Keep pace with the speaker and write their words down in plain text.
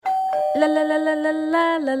La la la la la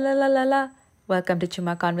la la la la la la. Welcome to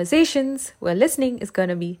Chuma Conversations, where listening is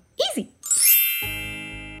gonna be easy.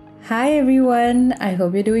 Hi everyone, I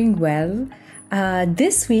hope you're doing well.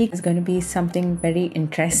 This week is going to be something very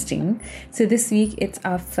interesting. So this week it's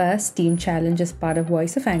our first team challenge as part of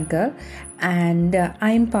Voice of Anchor, and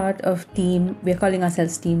I'm part of team. We're calling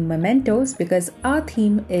ourselves Team Mementos because our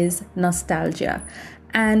theme is nostalgia.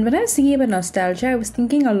 And when I was thinking about nostalgia, I was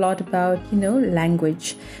thinking a lot about,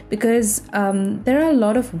 language, because there are a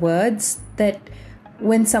lot of words that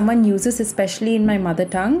when someone uses, especially in my mother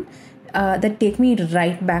tongue, that take me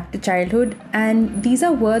right back to childhood. And these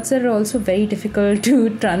are words that are also very difficult to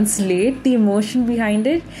translate the emotion behind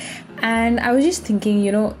it. And I was just thinking,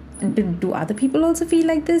 do other people also feel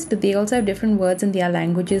like this? Do they also have different words in their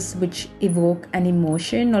languages which evoke an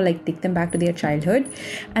emotion or like take them back to their childhood?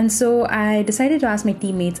 And so I decided to ask my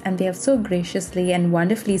teammates, and they have so graciously and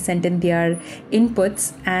wonderfully sent in their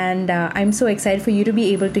inputs, and I'm so excited for you to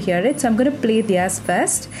be able to hear it. So I'm going to play theirs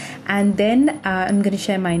first, and then I'm going to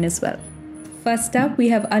share mine as well. First up, we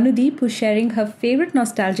have Anudeep, who's sharing her favorite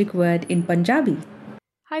nostalgic word in Punjabi.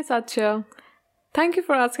 Hi Satya. Thank you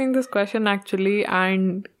for asking this question actually,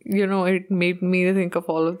 and it made me think of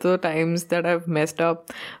all of the times that I've messed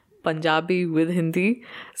up Punjabi with Hindi.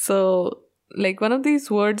 So like one of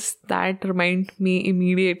these words that remind me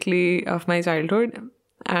immediately of my childhood,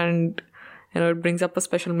 and it brings up a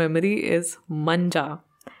special memory, is manja.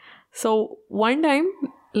 So one time,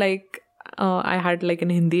 I had like an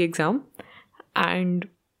Hindi exam, and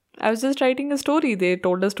I was just writing a story. They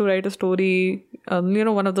told us to write a story,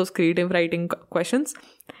 one of those creative writing questions.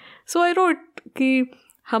 So I wrote कि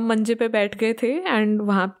हम मंजे पे बैठ गए थे and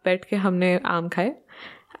वहाँ बैठ के हमने आम खाए.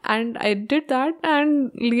 And I did that,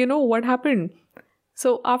 and what happened?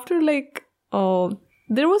 So after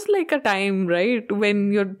there was like a time, right,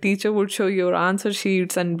 when your teacher would show your answer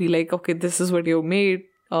sheets and be like, okay, this is what you made,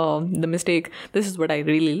 the mistake, this is what I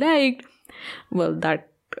really liked. Well, that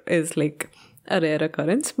is like a rare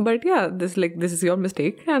occurrence, but yeah, this is your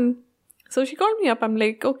mistake. And so she called me up. I'm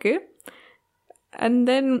like, okay. And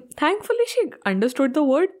then thankfully she understood the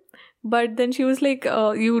word, but then she was like,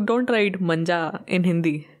 you don't write manja in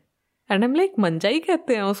Hindi. And I'm like, manja hi kehte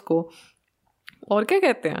hain usko, aur kya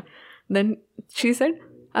kehte hain? Then she said,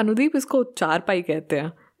 Anudeep, isko charpai kehte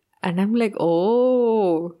hain. And I'm like,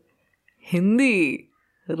 oh, Hindi,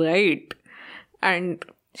 right. And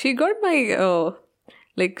she got my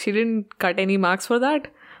she didn't cut any marks for that,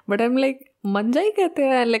 but I'm like, manja hi kehte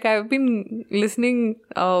hain. Like I've been listening,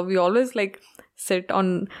 we always sit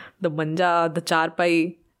on the manja, the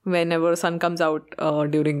charpai, whenever sun comes out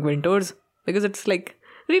during winters, because it's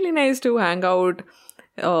really nice to hang out,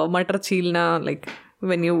 matar chilna,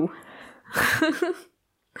 when you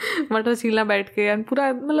मटर छीलना बैठ के, and पूरा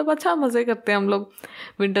अच्छा मज़े करते हैं हम लोग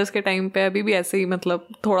विंटर्स के टाइम पे. अभी भी ऐसे ही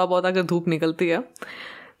थोड़ा बहुत अगर धूप निकलती है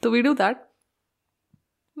तो we do that.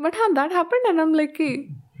 But that happened, and I'm like,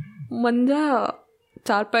 manja,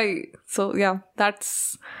 charpai. So yeah,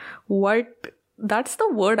 that's the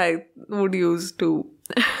word I would use to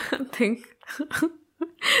think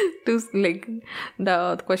to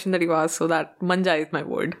the question that you asked. So that manja is my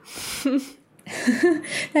word.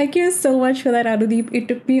 Thank you so much for that, Anudeep. It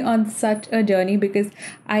took me on such a journey because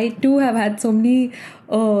I too have had so many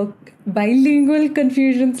bilingual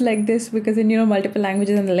confusions like this, because in multiple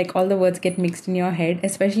languages and all the words get mixed in your head,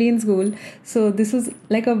 especially in school. So this was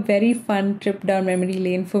a very fun trip down memory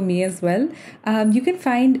lane for me as well. You can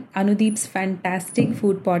find Anudeep's fantastic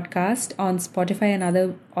food podcast on Spotify and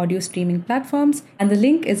other audio streaming platforms, and the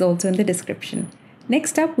link is also in the description.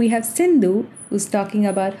 Next up, we have Sindhu, who's talking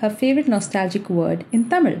about her favorite nostalgic word in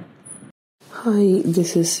Tamil. Hi,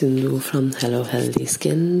 this is Sindhu from Hello Healthy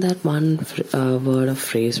Skin. That one word or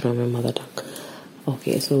phrase from my mother tongue.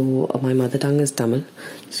 Okay, so my mother tongue is Tamil.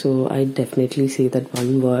 So I definitely say that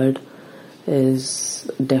one word is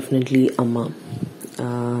definitely Amma.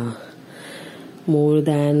 More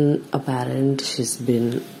than a parent, she's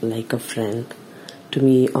been like a friend to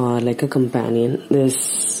me, or like a companion.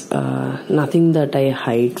 There's nothing that I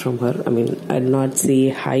hide from her. I mean, I'd not say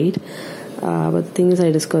hide, but things I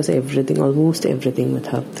discuss almost everything with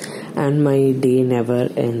her. And my day never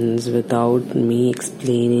ends without me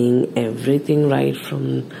explaining everything, right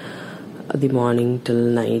from the morning till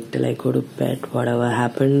night, till I go to bed. Whatever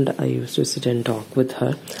happened, I used to sit and talk with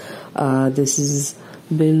her. This has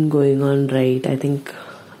been going on, right, I think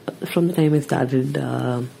from the time I started,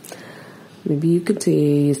 maybe you could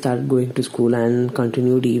say started going to school, and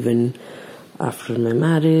continued even after my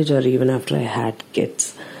marriage or even after I had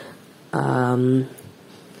kids.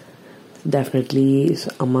 Definitely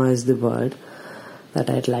Amma is the word. that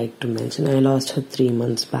I'd like to mention. I lost her 3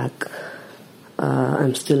 months back.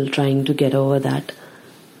 I'm still trying to get over that.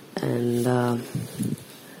 And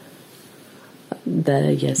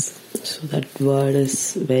yes, so that word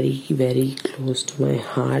is very, very close to my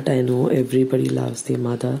heart. I know everybody loves their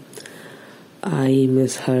mother. I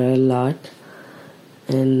miss her a lot.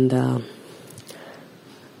 And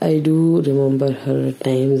I do remember her at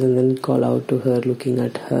times and then call out to her looking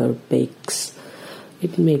at her pics.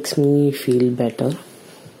 It makes me feel better.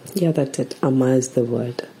 Yeah, that's it. Amma is the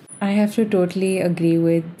word. I have to totally agree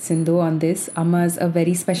with Sindhu on this. Amma is a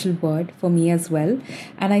very special word for me as well.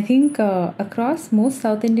 And I think across most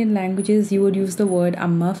South Indian languages, you would use the word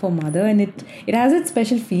Amma for mother. And it has its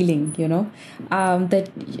special feeling,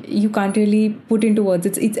 that you can't really put into words.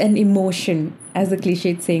 It's an emotion, as the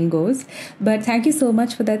cliched saying goes. But thank you so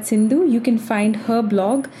much for that, Sindhu. You can find her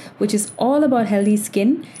blog, which is all about healthy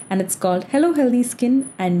skin. And it's called Hello Healthy Skin.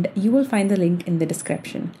 And you will find the link in the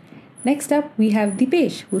description. Next up, we have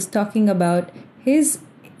Dipesh, who's talking about his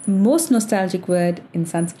most nostalgic word in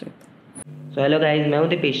Sanskrit. So hello guys, मैं हूँ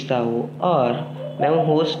दीपेश साहू और मैं हूँ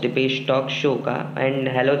host Dipesh talk show का. And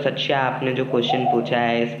hello सच्चा, आपने जो question पूछा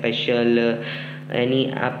है स्पेशल यानी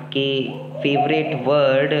आपके फेवरेट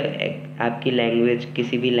वर्ड आपकी लैंग्वेज,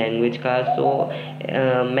 किसी भी लैंग्वेज का. सो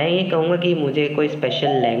मैं ये कहूँगा कि मुझे कोई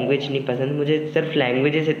स्पेशल लैंग्वेज नहीं पसंद. मुझे सिर्फ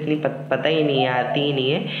लैंग्वेजेस इतनी पता ही नहीं है, आती ही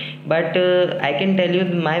नहीं है. But I can tell you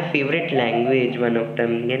my favourite language one of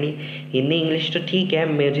term, यानी हिंदी इंग्लिश तो ठीक है,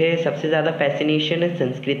 मुझे सबसे ज़्यादा फैसिनेशन है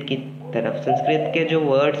संस्कृत की तरफ. संस्कृत के जो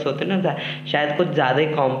वर्ड्स होते हैं ना शायद कुछ ज़्यादा ही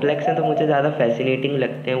कॉम्प्लेक्स हैं, तो मुझे ज़्यादा फैसिनेटिंग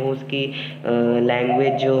लगते हैं. वो उसकी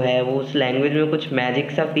लैंग्वेज जो है, वो उस लैंग्वेज में कुछ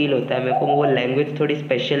मैजिक सा फील होता है. मेरे को वो लैंग्वेज थोड़ी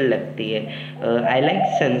स्पेशल लगती है. I like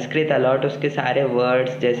Sanskrit allot. उसके सारे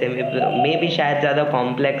वर्ड्स जैसे मे भी शायद ज़्यादा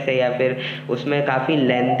कॉम्प्लेक्स है, या फिर उसमें काफ़ी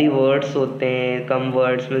लेंथी वर्ड्स होते हैं, कम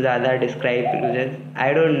वर्ड्स में ज़्यादा describe.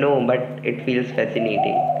 I don't know, but it feels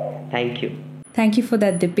fascinating. Thank you. Thank you for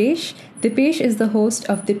that, Dipesh. Dipesh is the host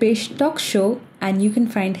of Dipesh Talk Show, and you can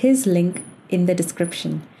find his link in the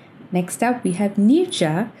description. Next up, we have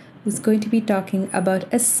Neerja, who's going to be talking about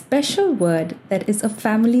a special word that is a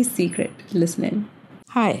family secret. Listen in.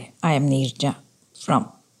 Hi, I am Neerja from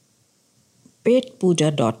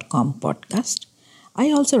petpuja.com podcast.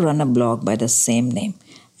 I also run a blog by the same name.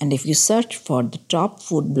 And if you search for the top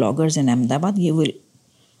food bloggers in Ahmedabad, you will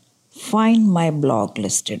find my blog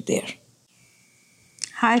listed there.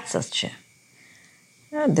 Hi, Satya.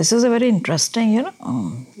 This is a very interesting,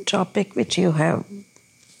 topic which you have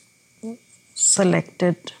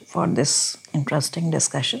selected for this interesting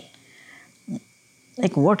discussion.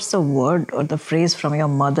 Like, what's the word or the phrase from your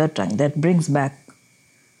mother tongue that brings back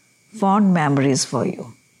fond memories for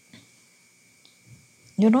you?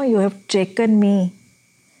 You have taken me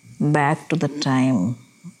back to the time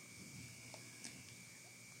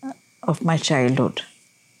of my childhood.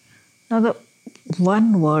 Now, the one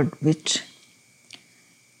word which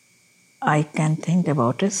I can think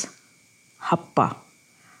about is happa.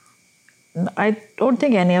 I don't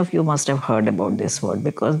think any of you must have heard about this word,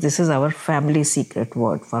 because this is our family secret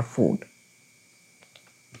word for food.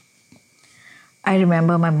 I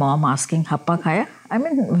remember my mom asking, happa khaya? I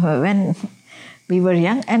mean, when we were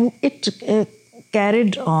young, and it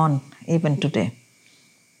carried on even today.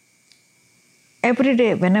 Every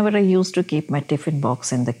day, whenever I used to keep my tiffin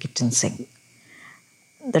box in the kitchen sink,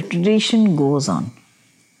 the tradition goes on.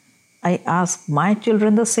 I ask my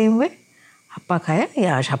children the same way. Happa khaya?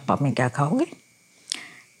 Ya aaj happa mein kya khaoge?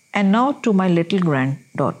 And now to my little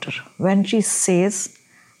granddaughter, when she says,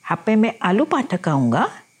 happe mein aloo paratha khaunga,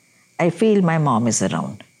 I feel my mom is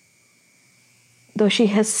around. Though she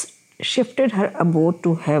has shifted her abode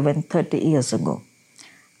to heaven 30 years ago,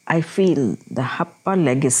 I feel the happa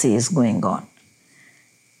legacy is going on.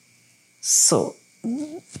 So,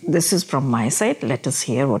 this is from my side. Let us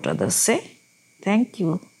hear what others say. Thank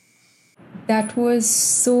you. That was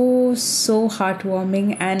so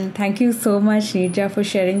heartwarming, and thank you so much, Neerja, for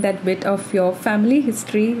sharing that bit of your family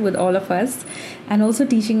history with all of us, and also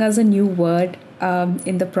teaching us a new word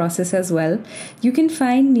in the process as well. You can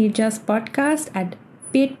find Neerja's podcast at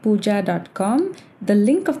petpuja.com. The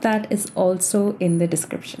link of that is also in the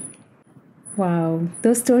description. Wow,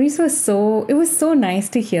 those stories were it was so nice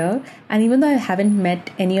to hear. And even though I haven't met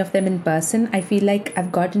any of them in person, I feel like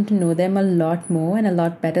I've gotten to know them a lot more and a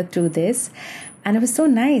lot better through this. And it was so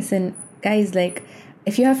nice. And guys, like,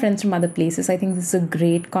 if you have friends from other places, I think this is a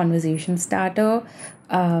great conversation starter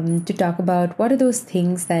to talk about what are those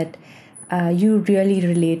things that you really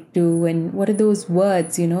relate to, and what are those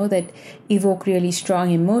words, that evoke really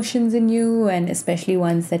strong emotions in you, and especially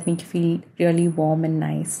ones that make you feel really warm and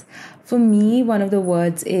nice. For me, one of the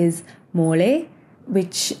words is mole,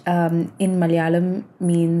 which in Malayalam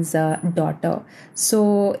means daughter.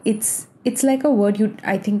 So it's like a word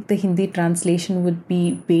I think the Hindi translation would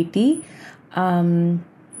be beti. And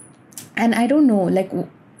I don't know, like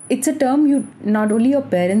it's a term you not only your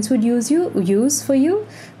parents would use for you,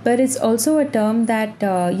 but it's also a term that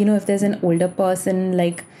if there's an older person,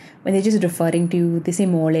 like when they're just referring to you, they say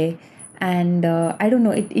mole. And I don't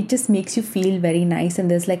know, it just makes you feel very nice,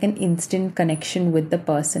 and there's like an instant connection with the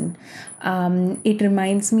person. It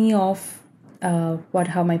reminds me of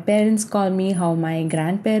how my parents call me, how my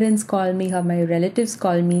grandparents call me, how my relatives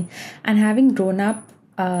call me. And having grown up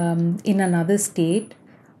in another state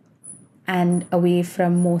and away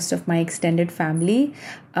from most of my extended family,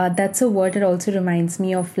 that's a word that also reminds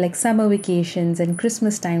me of like summer vacations and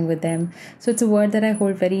Christmas time with them. So it's a word that I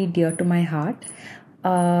hold very dear to my heart.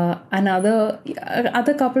 Another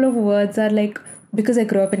other couple of words are like, because I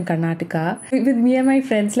grew up in Karnataka, with me and my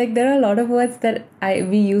friends, like there are a lot of words that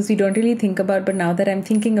we don't really think about, but now that I'm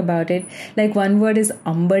thinking about it, like one word is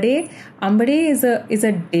ambade. Ambade is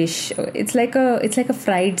a dish. It's like a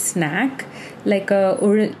fried snack, like a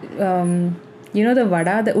the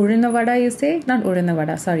vada, the urina vada, you say? Not urina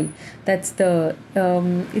vada, sorry. That's the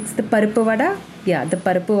it's the paruppu vada. Yeah, the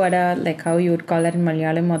paruppu vada, like how you would call that in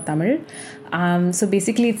Malayalam or Tamil. So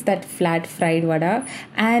basically it's that flat fried vada.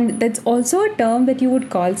 And that's also a term that you would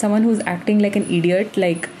call someone who's acting like an idiot,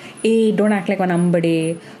 like, hey, don't act like an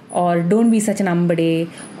ambade, or don't be such an ambade.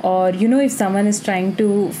 Or if someone is trying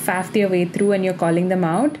to faff their way through and you're calling them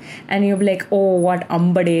out, and you're like, oh, what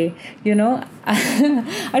ambade, I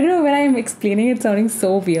don't know, when I'm explaining it sounding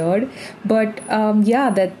so weird, but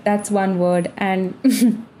that's one word.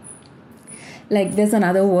 And like there's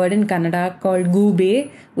another word in Kannada called gube,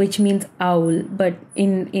 which means owl, but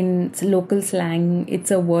in local slang, it's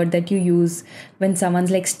a word that you use when someone's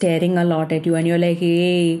like staring a lot at you and you're like,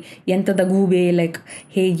 hey, yenta da gube, like,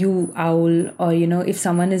 hey, you owl. Or if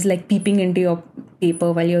someone is like peeping into your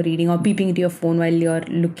paper while you're reading, or peeping into your phone while you're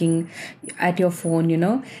looking at your phone,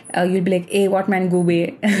 you'll be like, hey, what man,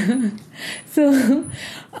 gube. So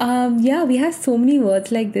we have so many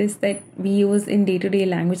words like this that we use in day-to-day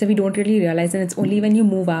language that we don't really realize, and it's only when you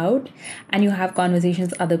move out and you have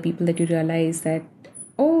conversations with other people that you realize that,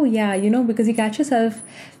 oh yeah, because you catch yourself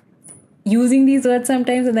using these words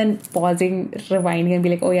sometimes and then pausing, rewinding, and be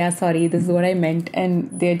like, oh yeah, sorry, this is what I meant,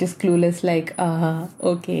 and they're just clueless, like,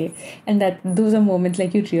 okay. And that those are moments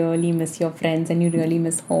like you really miss your friends and you really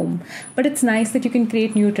miss home. But it's nice that you can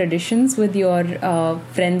create new traditions with your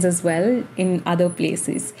friends as well in other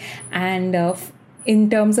places. And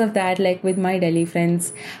in terms of that, like with my Delhi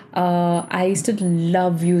friends, I used to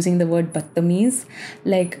love using the word Battamiz.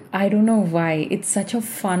 Like, I don't know why. It's such a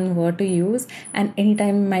fun word to use. And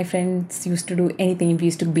anytime my friends used to do anything, we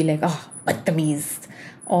used to be like, oh, Battamiz.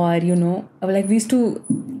 Or, like we used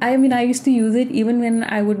to, I used to use it even when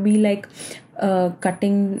I would be like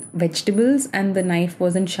cutting vegetables and the knife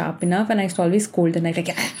wasn't sharp enough. And I used to always scold the knife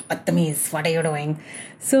like, Battamiz, what are you doing?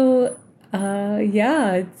 So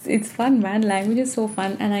it's fun, man. Language is so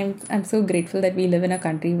fun, and I'm so grateful that we live in a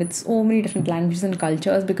country with so many different languages and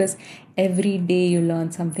cultures, because every day you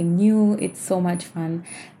learn something new. It's so much fun,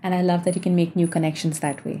 and I love that you can make new connections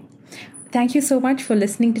that way. Thank you so much for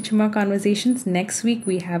listening to Chuma Conversations. Next week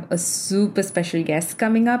we have a super special guest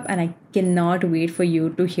coming up, and I cannot wait for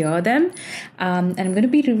you to hear them. And I'm going to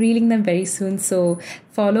be revealing them very soon, so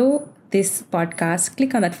follow this podcast,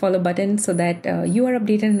 click on that follow button so that you are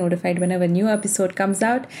updated and notified whenever a new episode comes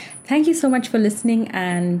out. Thank you so much for listening,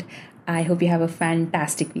 and I hope you have a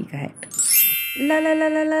fantastic week ahead. La la la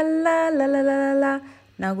la la la la la la la.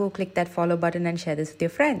 Now go click that follow button and share this with your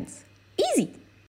friends. Easy.